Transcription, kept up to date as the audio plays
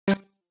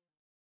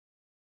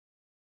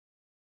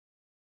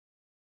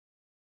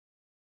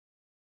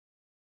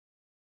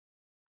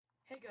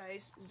Hey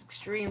guys, it's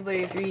Extreme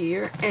Blade 3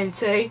 here, and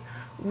today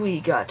we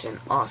got an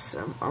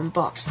awesome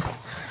unboxing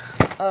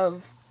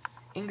of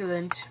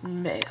England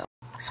Mail.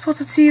 Supposed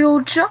to see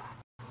old John.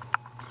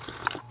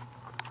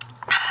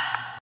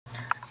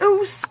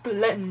 Oh,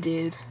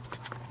 splendid.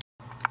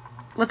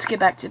 Let's get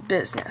back to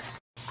business.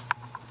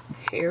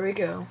 Here we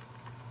go.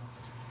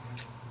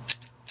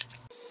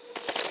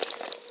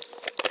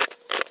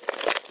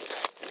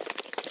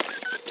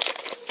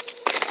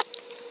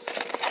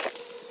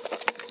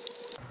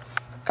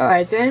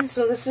 Alright then,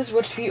 so this is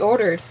what we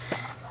ordered.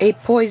 A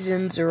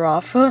Poison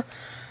Zarafa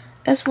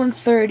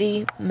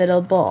S130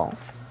 Metal Ball.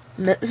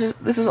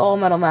 This is all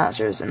Metal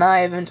Masters, and I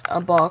haven't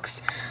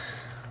unboxed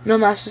Metal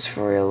Masters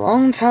for a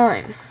long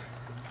time.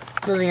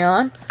 Moving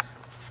on.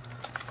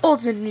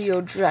 Ultimate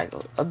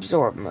L-Drago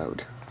Absorb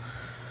Mode.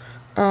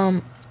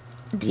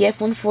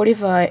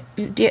 DF145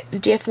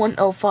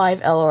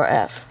 DF105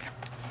 LRF.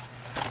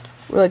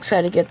 Really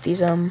excited to get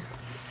these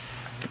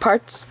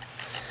parts.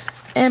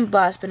 And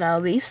last but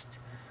not least,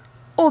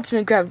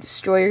 Ultimate Gravity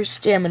Destroyer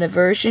Stamina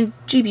version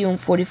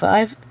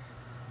GB145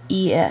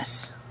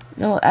 ES.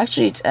 No,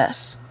 actually it's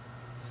S.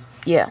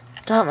 Yeah,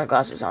 don't have my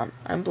glasses on.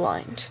 I'm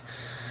blind.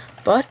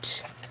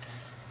 But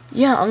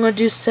yeah, I'm gonna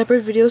do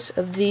separate videos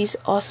of these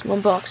awesome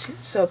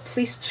unboxings. So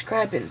please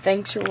subscribe and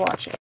thanks for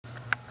watching.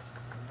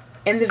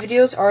 And the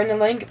videos are in the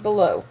link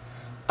below.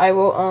 I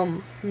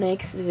will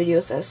make the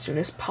videos as soon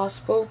as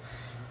possible.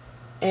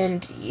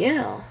 And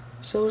yeah,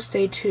 so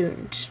stay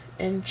tuned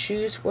and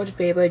choose what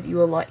Beyblade you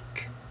will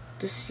like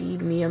to see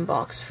me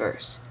unbox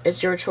first.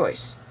 It's your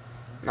choice,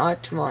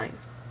 not mine.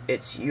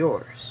 It's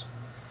yours.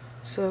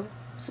 So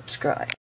subscribe.